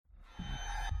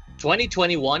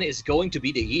2021 is going to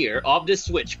be the year of the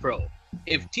Switch Pro.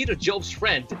 If Tito Jove's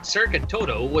friend, Circuit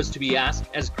Toto, was to be asked,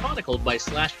 as chronicled by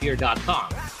SlashGear.com,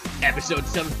 episode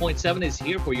 7.7 is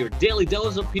here for your daily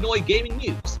dose of Pinoy gaming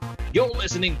news. You're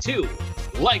listening to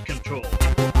Light Control.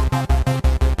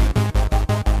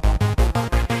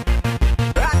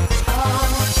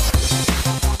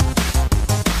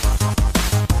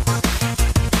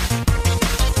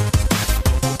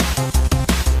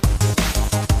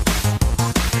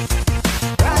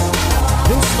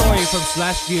 From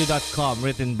SlashGear.com,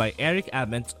 written by Eric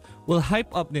Ament, will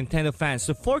hype up Nintendo fans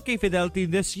to 4K fidelity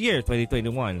this year,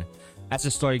 2021. As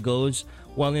the story goes,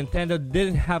 while Nintendo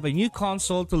didn't have a new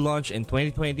console to launch in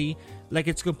 2020 like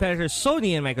its competitors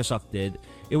Sony and Microsoft did,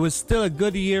 it was still a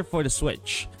good year for the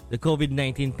Switch. The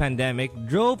COVID-19 pandemic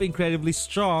drove incredibly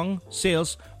strong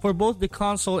sales for both the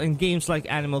console and games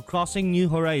like Animal Crossing New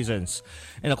Horizons.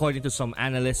 And according to some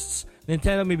analysts,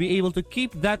 Nintendo may be able to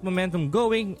keep that momentum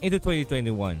going into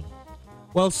 2021.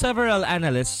 While several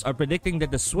analysts are predicting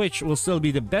that the Switch will still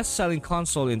be the best-selling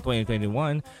console in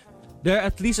 2021, there are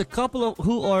at least a couple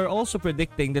who are also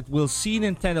predicting that we'll see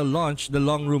Nintendo launch the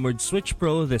long-rumored Switch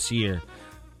Pro this year.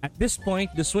 At this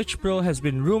point, the Switch Pro has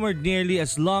been rumored nearly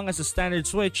as long as the standard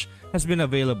Switch has been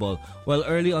available, while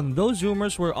early on those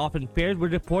rumors were often paired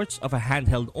with reports of a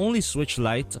handheld-only Switch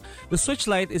Lite. The Switch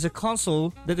Lite is a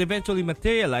console that eventually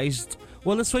materialized,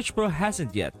 while the Switch Pro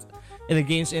hasn't yet. In a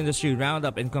games industry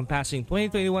roundup encompassing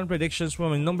 2021 predictions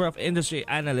from a number of industry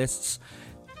analysts,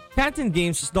 Canton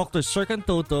Games' Dr. Serkan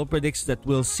Toto predicts that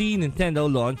we'll see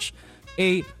Nintendo launch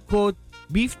a, quote,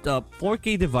 beefed-up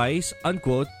 4K device,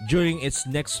 unquote, during its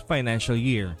next financial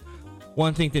year.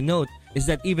 One thing to note is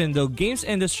that even though games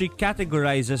industry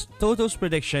categorizes Toto's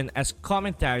prediction as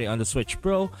commentary on the Switch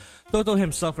Pro, Toto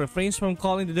himself refrains from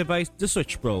calling the device the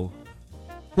Switch Pro.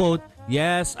 Quote,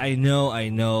 yes, I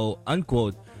know,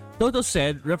 unquote, Toto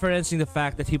said, referencing the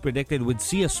fact that he predicted we'd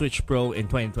see a Switch Pro in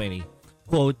 2020.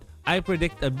 Quote, I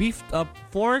predict a beefed-up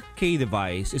 4K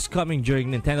device is coming during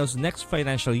Nintendo's next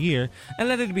financial year, and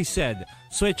let it be said,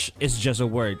 Switch is just a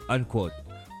word, unquote.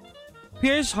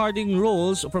 Piers Harding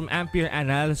Rolls from Ampere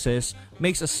Analysis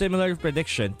makes a similar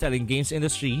prediction, telling Games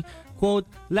Industry, quote,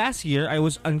 last year I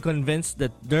was unconvinced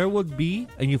that there would be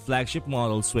a new flagship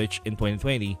model Switch in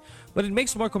 2020, but it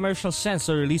makes more commercial sense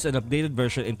to release an updated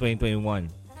version in 2021.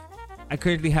 I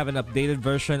currently have an updated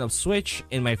version of Switch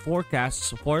in my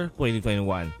forecasts for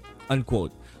 2021,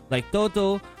 unquote. Like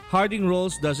Toto, Harding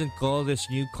Rolls doesn't call this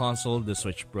new console the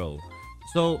Switch Pro.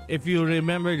 So, if you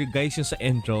remember the guys yung sa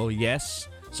intro, yes,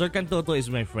 Serkan Toto is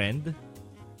my friend.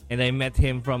 And I met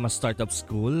him from a startup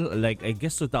school, like I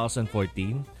guess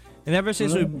 2014. And ever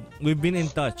since, we've been in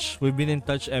touch. We've been in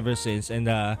touch ever since.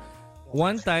 And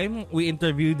one time, we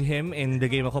interviewed him in the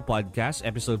Game Ako podcast,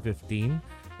 episode 15.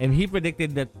 And he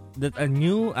predicted that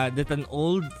an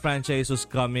old franchise was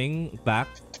coming back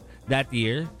that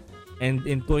year, and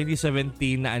in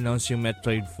 2017 na-announce yung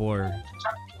Metroid 4.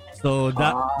 So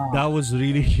that was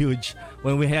really huge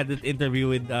when we had that interview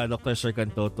with Dr.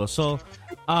 Serkan Toto. So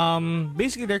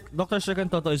basically, Dr. Serkan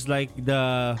Toto is like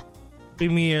the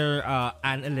premier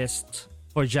analyst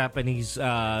for Japanese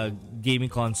gaming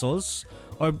consoles,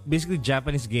 or basically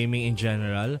Japanese gaming in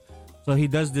general. So he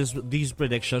does these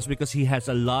predictions because he has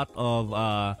a lot of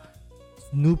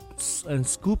snoops and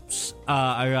scoops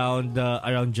around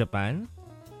Japan,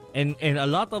 and a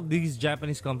lot of these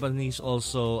Japanese companies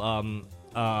also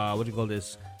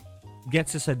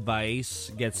gets his advice,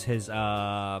 gets his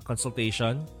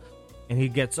consultation, and he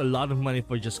gets a lot of money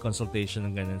for just consultation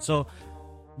and ganun. So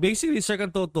basically,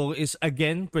 Serkan Toto is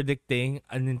again predicting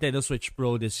a Nintendo Switch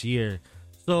Pro this year.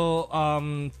 So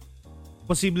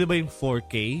posible ba yung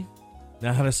 4K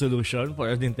na resolution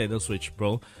for a Nintendo Switch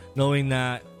Pro, knowing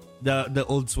na the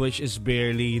old Switch is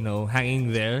barely,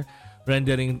 hanging there,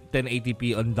 rendering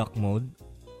 1080p on dock mode?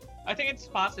 I think it's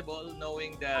possible,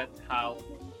 knowing that how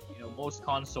most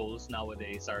consoles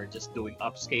nowadays are just doing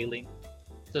upscaling.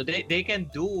 So they can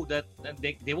do that.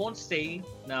 They won't say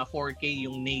na 4K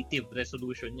yung native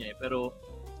resolution niya, pero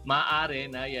maaari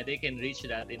na they can reach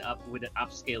that with an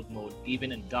upscaled mode,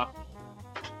 even in dock.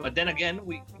 But then again,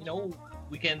 we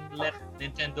can let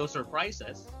Nintendo surprise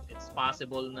us. It's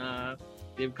possible na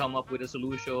they've come up with a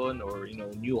solution, or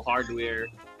new hardware,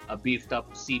 a beefed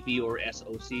up CPU or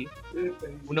SoC. Who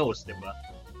knows, diba?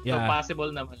 Yeah. So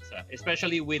possible naman siya,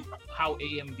 especially with how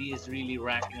AMD is really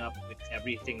racking up with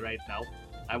everything right now.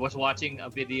 I was watching a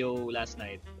video last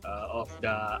night of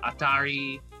the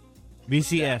Atari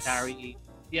VCS.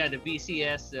 The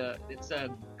VCS. It's a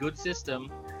good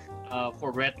system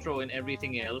for retro and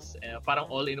everything else. Parang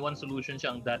all-in-one solution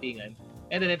siya ang datingan.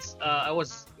 And then I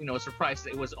was surprised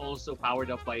that it was also powered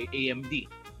up by AMD.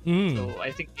 Mm. So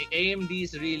I think AMD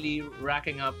is really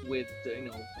racking up with the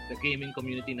gaming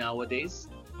community nowadays.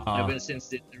 Ever since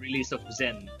the release of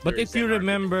Zen. But if you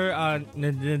remember, the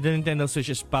Nintendo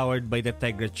Switch is powered by the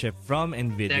Tegra chip from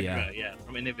Nvidia. Tegra,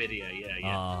 from Nvidia,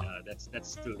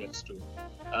 that's true.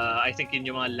 I think in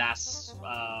yung mga last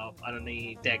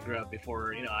ni Tegra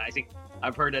before, I think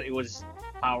I've heard that it was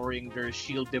powering their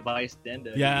Shield device then.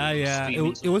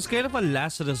 It was kind of a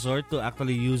last resort to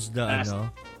actually use the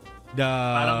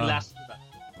parang last.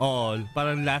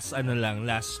 Parang last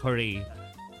hooray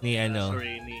ni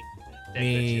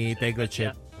ni Tegra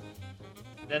chip.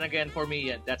 Then again, for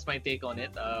me, that's my take on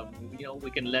it.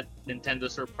 We can let Nintendo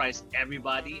surprise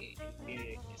everybody,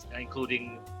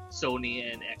 including Sony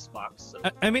and Xbox. So,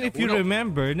 I mean, if you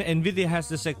remember, Nvidia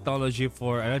has this technology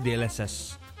for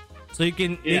DLSS, so you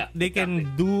can they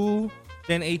can do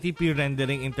 1080p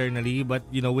rendering internally, but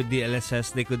with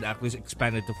DLSS they could actually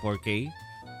expand it to 4K.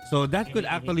 So that could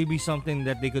actually be something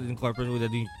that they could incorporate with the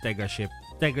new Tegra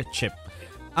chip.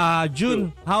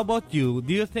 June, how about you?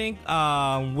 Do you think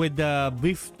with the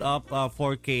beefed up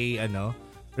 4K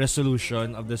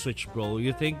resolution of the Switch Pro,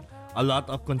 you think a lot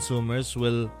of consumers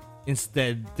will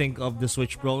instead think of the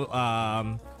Switch Pro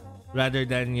rather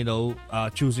than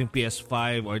choosing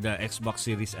PS5 or the Xbox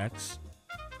Series X?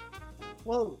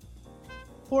 Well,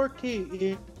 4K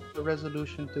is the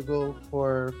resolution to go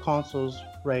for consoles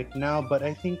right now, but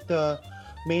I think the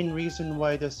main reason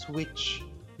why the Switch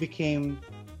became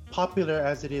popular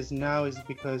as it is now is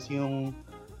because yung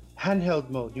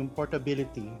handheld mode, yung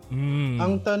portability.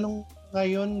 Ang tanong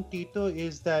ngayon, Tito,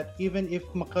 is that even if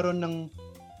makaroon ng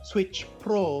Switch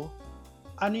Pro,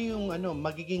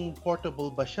 magiging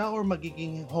portable ba siya or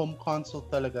magiging home console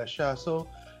talaga siya? So,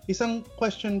 isang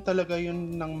question talaga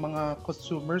yun ng mga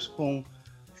consumers kung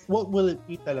what will it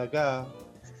be talaga.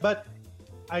 But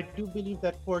I do believe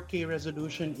that 4K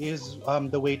resolution is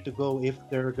the way to go if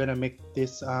they're gonna make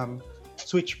this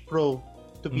Switch Pro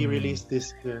to be released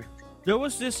this year. There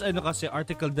was this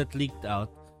article that leaked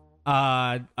out.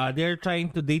 They're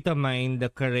trying to data mine the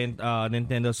current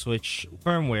Nintendo Switch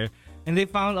firmware, and they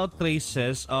found out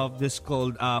traces of this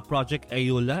called Project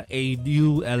Aula,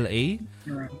 AULA.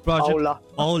 Project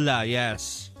Aula,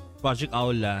 yes. Project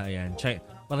Aula, ayan.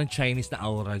 Parang Chinese na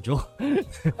aura, Joe.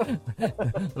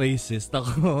 Racist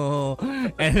ako.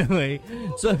 Anyway,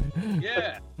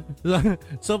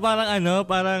 so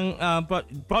parang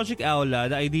Project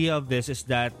Aula, the idea of this is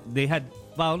that they had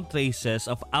found traces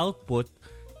of output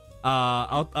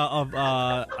out of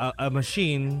a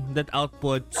machine that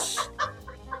outputs.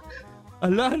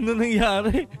 Ano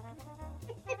nangyari?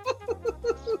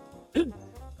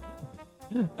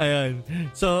 Ayun.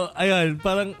 So,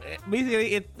 parang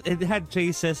basically it had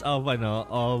traces of a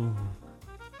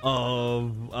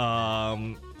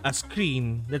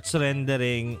screen that's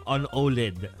rendering on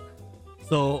OLED.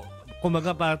 So,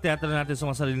 kumbaga para teatro natin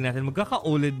sa sarili natin,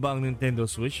 magkaka-OLED ba ang Nintendo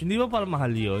Switch? Hindi ba parang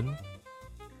mahal 'yon?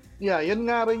 Yeah, yun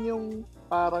nga rin yung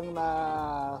parang na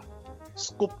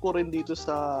scoop ko rin dito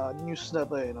sa news na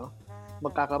 'to, no.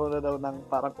 Magkakaroon na daw ng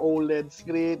parang OLED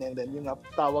screen, and then yung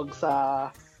tawag sa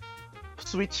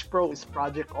Switch Pro is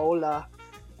Project Aula.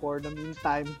 For the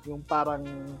meantime, yung parang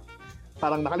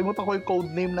nakalimutan ko yung code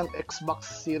name ng Xbox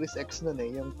Series X nun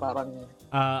yung parang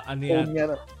ano yan?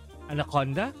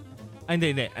 Anaconda?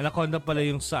 Hindi. Anaconda pala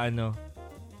yung sa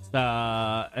sa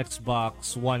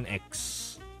Xbox One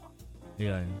X.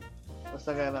 Yan.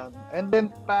 Basta ganun. And then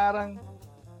parang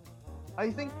I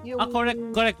think yung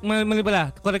correct. Mali pala.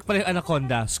 Correct pala yung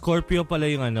Anaconda. Scorpio pala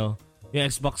yung yung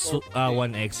Xbox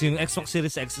One X. Yung Xbox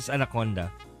Series X is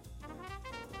Anaconda.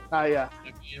 Yeah.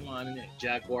 Yung mga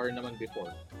Jaguar naman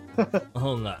before.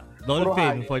 Oo nga.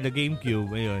 Dolphin for the GameCube.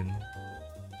 Ayun.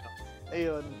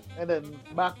 And then,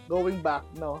 going back,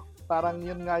 no? Parang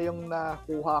yun nga yung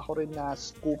nakuha ko rin na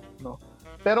scoop, no?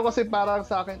 Pero kasi parang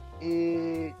sa akin,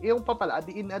 yung pa pala,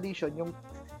 in addition, yung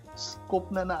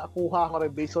scoop na nakuha ko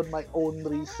rin based on my own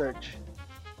research,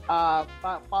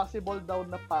 possible daw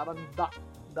na parang dock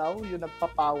daw yung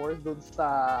nagpa-power dun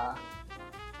sa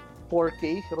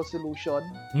 4K resolution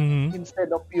instead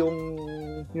of yung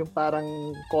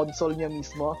parang console niya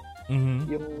mismo,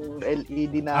 yung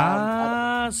LED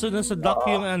na so nasa dock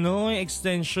yung yung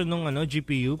extension ng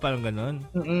GPU, parang ganun.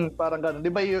 Parang ganun.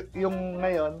 'Di ba yung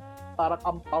ngayon parang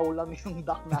ampaw lang yung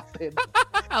dock natin.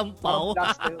 Ampaw.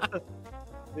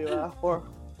 'Di ba?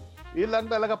 Yun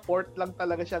lang talaga, port lang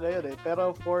talaga siya ngayon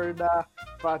Pero for the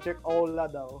Project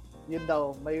Aula daw, yun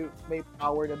daw, may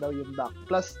power na daw yung dock.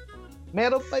 Plus,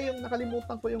 meron pa yung,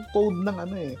 nakalimutan ko yung code ng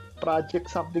Project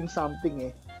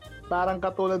something. Parang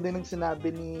katulad din ng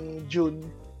sinabi ni June,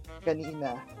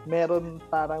 kanina, meron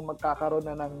parang magkakaroon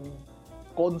na ng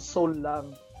console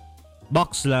lang.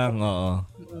 Box lang, oo.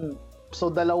 So,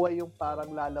 dalawa yung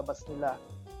parang lalabas nila.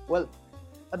 Well,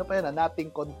 ano pa yun, nothing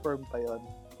confirmed pa yun.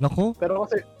 Naku? Pero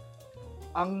kasi,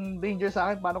 ang danger sa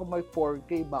akin, paano kung may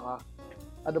 4K, baka,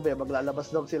 ano ba yan,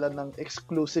 maglalabas daw sila ng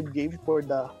exclusive game for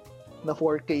the na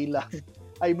 4K lang.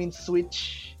 I mean,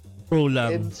 Switch Pro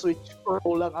lang. and Switch Pro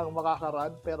lang ang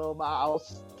makakaran, pero maa-out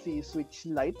si Switch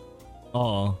Lite.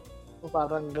 Oo. So,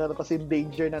 parang gano'n kasi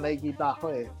danger na nakikita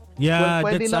ko eh. Yeah, Well,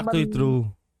 pwede that's actually naman- true.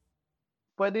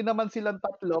 Pwede naman silang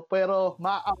tatlo, pero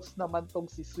ma-out naman tong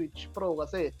si Switch Pro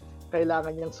kasi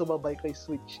kailangan niyang sumabay kay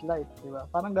Switch Lite, di ba?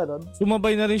 Parang gano'n.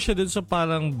 Sumabay na rin siya dun sa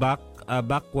parang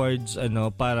backwards,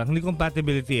 parang hindi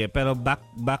compatibility pero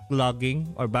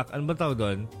backlogging or ano ba tawag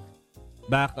doon?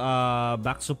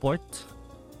 Back support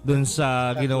dun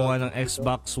sa ginawa ng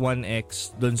Xbox One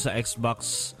X, dun sa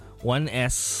Xbox One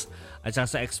S at saka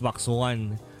sa Xbox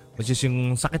One, which is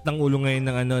yung sakit ng ulo ngayon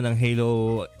ng Halo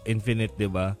Infinite, 'di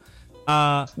ba?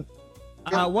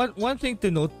 One thing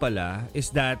to note pala is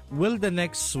that will the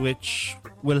next Switch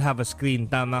will have a screen?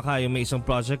 Tama ka, yung may isang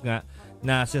project nga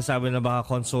na sinasabi na baka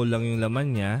console lang yung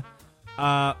laman niya.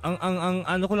 Ang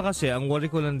ano ko lang kasi, ang worry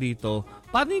ko lang dito,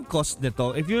 paano yung cost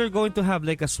nito? If you're going to have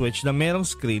like a Switch na merong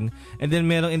screen and then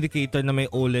merong indicator na may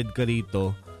OLED ka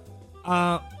rito,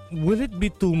 will it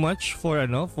be too much for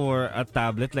a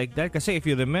tablet like that? Kasi if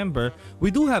you remember,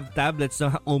 we do have tablets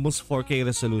na almost 4K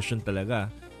resolution talaga.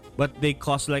 But they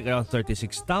cost like around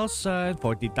 36,000,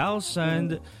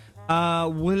 40,000.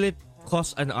 Will it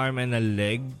cost an arm and a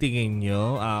leg, tingin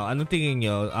nyo? Anong tingin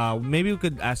nyo? Maybe we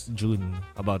could ask June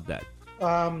about that.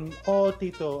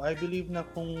 Tito, I believe na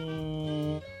kung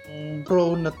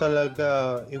pro na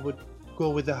talaga, it would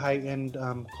go with the high-end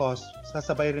cost.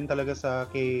 Sasabay rin talaga sa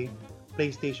kay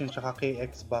PlayStation tsaka kay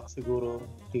Xbox siguro,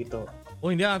 Tito.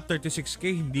 Hindi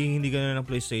 36K, hindi ganoon ng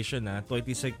PlayStation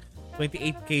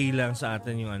 28K lang sa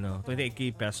atin yung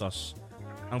 28K pesos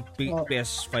ang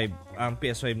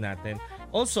PS5 natin.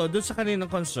 Also, dun sa kaninang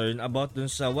concern about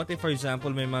dun sa what if for example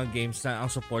may mga games na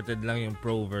ang supported lang yung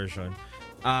Pro version.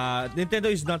 Nintendo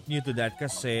is not new to that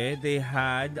kasi they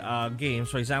had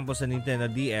games, for example sa Nintendo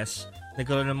DS,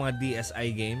 nagkaroon ng mga DSi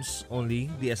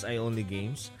only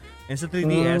games. And sa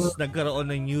 3DS, nagkaroon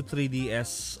ng new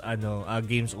 3DS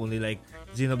games only like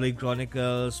Xenoblade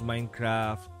Chronicles,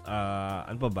 Minecraft,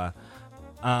 ano pa ba?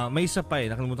 May isa pa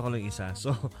nakalimutan ko lang isa.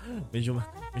 So, medyo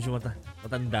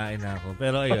matandain na ako.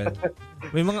 Pero ayun.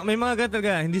 May mga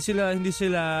gataga, hindi sila hindi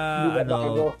sila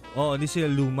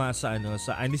luma sa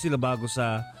hindi sila bago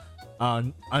sa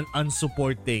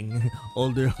unsupporting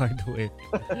older hardware.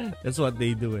 That's what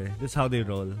they do That's how they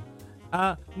roll.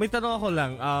 May tanong ako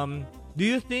lang. Do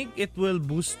you think it will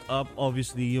boost up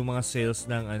obviously yung mga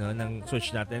sales ng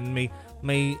Switch natin?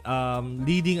 May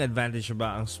leading advantage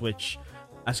ba ang Switch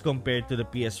as compared to the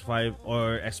PS5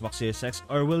 or Xbox Series X,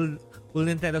 or will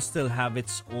Nintendo still have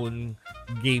its own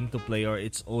game to play or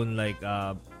its own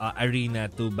arena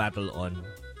to battle on?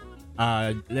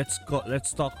 Let's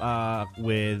talk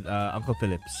with Uncle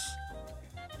Phillips.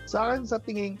 Sa akin, sa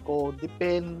tingin ko,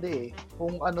 depende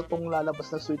kung ano tong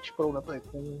lalabas na Switch Pro na to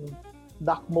kung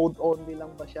dock mode only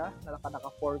lang ba siya, naka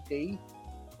 4K,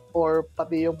 or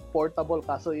pati yung portable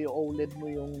kaso yung OLED mo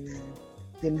yung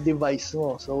device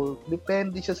mo. So,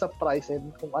 depende siya sa price and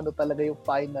kung ano talaga yung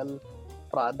final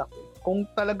product. Kung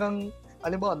talagang,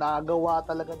 nagawa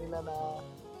talaga nila na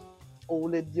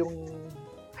OLED yung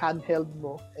handheld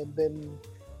mo and then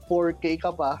 4K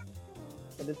ka pa,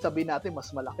 and then sabihin natin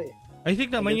mas malaki. I think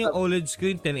naman yung OLED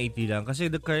screen 1080 lang kasi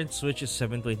the current Switch is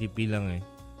 720p lang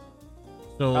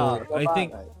So, I think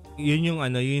yun yung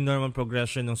normal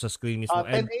progression ng sa screen mismo.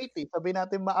 1080. Sabihin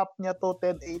natin ma-up niya to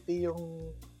 1080 yung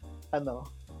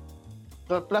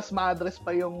plus ma-address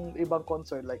pa yung ibang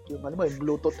concern like yung yung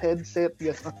Bluetooth headset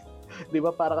yun. Di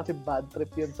ba para kasi bad trip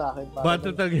yun sa akin. Bad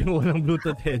trip talaga yung walang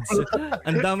Bluetooth headset.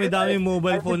 Ang dami-dami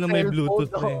mobile phone na may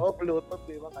Bluetooth Bluetooth,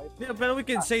 di ba? Yeah, pero we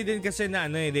can say din kasi na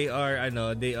they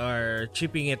are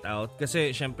chipping it out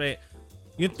kasi syempre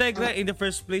yung Tegra in the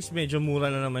first place medyo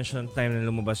mura na naman siya ng time na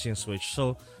lumabas yung Switch.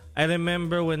 So I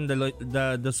remember when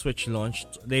the Switch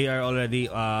launched, they are already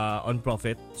on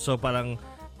profit. So parang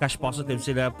cash positive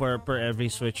sila per every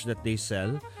Switch that they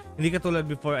sell. Hindi katulad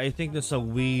before, I think sa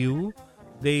Wii U,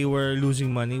 they were losing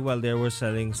money while they were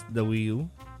selling the Wii U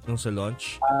nung sa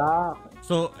launch.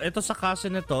 So ito sa kaso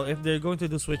na to, if they're going to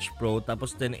do Switch Pro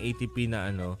tapos 1080p na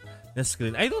na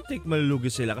screen, I don't think malulugi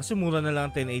sila kasi mura na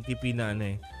lang 1080p na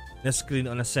na screen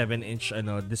on a 7-inch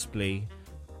display.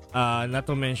 Not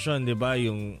to mention, 'di ba,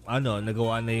 yung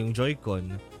nagawa na yung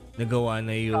Joy-Con. nagawa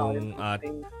na yung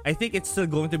I think it's still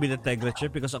going to be the Tegra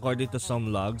chip because according to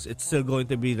some logs, it's still going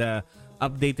to be the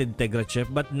updated Tegra chip.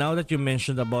 But now that you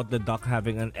mentioned about the dock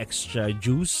having an extra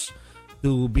juice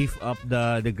to beef up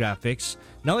the graphics,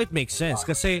 now it makes sense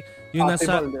kasi yung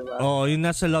nasa yung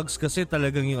nasa logs kasi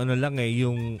talagang yung ano lang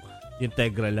yung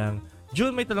Tegra lang.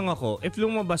 June, may tanong ako, if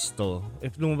lumabas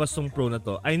tong Pro na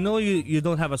to, I know you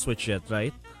don't have a Switch yet,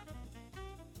 right?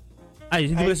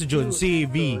 Ay, hindi ba si June, si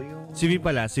V. Si V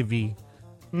pala, si V.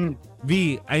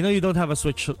 V, I know you don't have a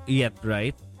Switch yet,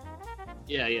 right?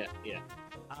 Yeah.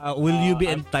 Will you be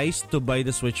enticed to buy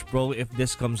the Switch Pro if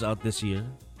this comes out this year?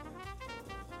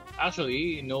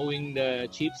 Actually, knowing the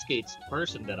cheapskates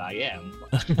person that I am,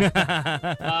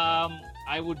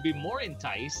 I would be more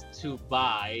enticed to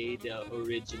buy the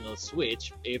original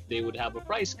Switch if they would have a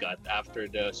price cut after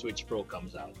the Switch Pro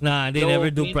comes out. Nah, they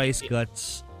never do price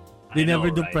cuts. They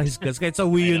never do price cuts. Kahit sa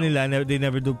Wii U nila, they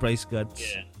never do price cuts.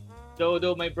 Yeah.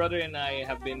 Though my brother and I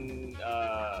have been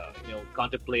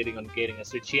contemplating on getting a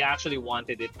Switch. He actually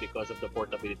wanted it because of the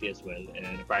portability as well. And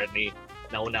apparently,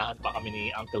 naunahan pa kami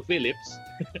ni Uncle Philips.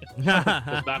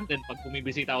 Because back then, pag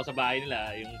bumibisita ako sa bahay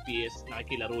nila, yung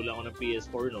nakikilaro lang ako ng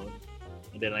PS4 noon.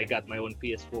 And then I got my own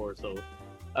PS4. So,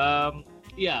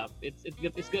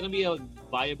 it's gonna be a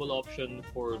viable option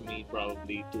for me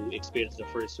probably to experience the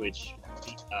first Switch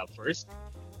first.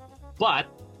 But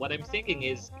what I'm thinking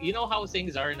is, you know how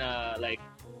things are na, like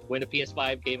when the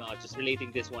PS5 came out, just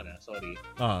relating this one,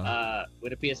 when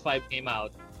the PS5 came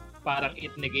out, parang it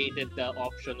negated the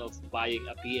option of buying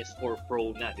a PS4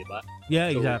 Pro na, di ba? Yeah,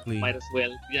 so exactly. Might as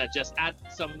well, just add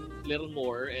some little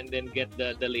more and then get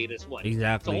the latest one.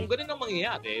 Exactly. So kung ganun ang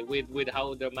mangyayari with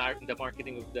how the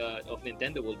marketing of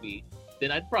Nintendo will be, then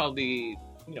I'd probably,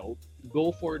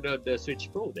 go for the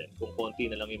Switch Pro then, kung konti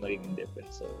na lang yung magiging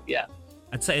difference. So, yeah.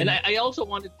 And I also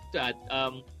wanted to add,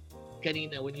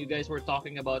 kanina, when you guys were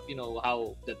talking about,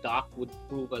 how the dock would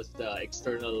prove as the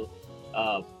external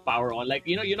power on, like,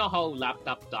 you know how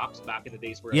laptop docks back in the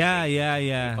days were yeah.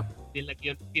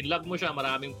 Tinlug mo siya,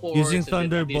 maraming ports using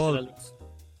Thunderbolt.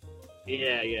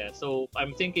 Yeah. So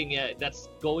I'm thinking, that's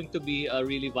going to be a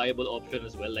really viable option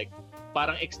as well. Like,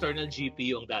 parang external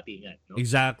GPU ang datingan, no?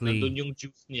 Exactly. Nandun yung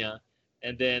juice niya.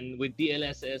 And then with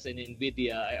DLSS and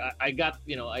Nvidia, I got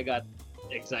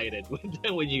excited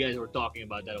when you guys were talking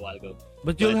about that a while ago.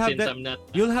 But you'll have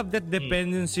that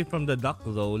dependency from the dock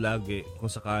though, lagi, kung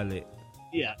sakali.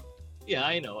 Yeah,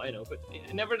 I know. But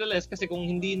nevertheless, kasi kung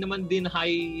hindi naman din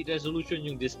high resolution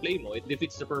yung display mo, it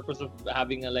defeats the purpose of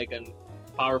having a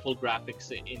powerful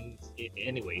graphics in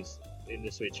anyways in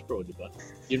the Switch Pro, diba?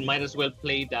 You might as well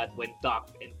play that when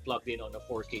docked and plugged in on a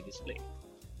 4K display.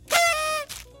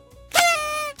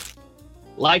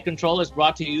 Light Control is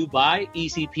brought to you by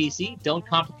ECPC. Don't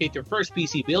complicate your first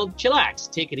PC build. Chillax.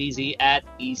 Take it easy at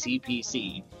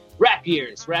ECPC. Rap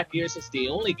Gears. Rap Gears is the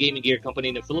only gaming gear company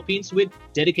in the Philippines with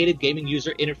dedicated gaming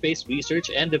user interface research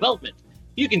and development.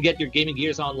 You can get your gaming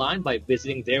gears online by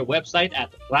visiting their website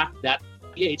at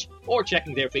rap.ph or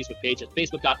checking their Facebook page at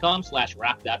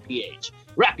facebook.com/rap.ph.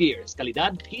 Rap Gears.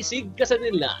 Kalidad, hisig,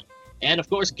 kasaninlan. And of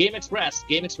course, Game Express.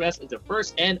 Game Express is the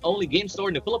first and only game store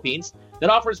in the Philippines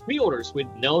that offers pre-orders with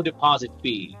no deposit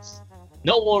fees.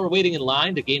 No more waiting in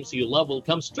line. The games you love will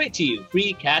come straight to you.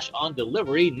 Free cash on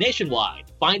delivery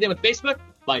nationwide. Find them at Facebook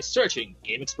by searching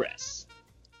Game Express.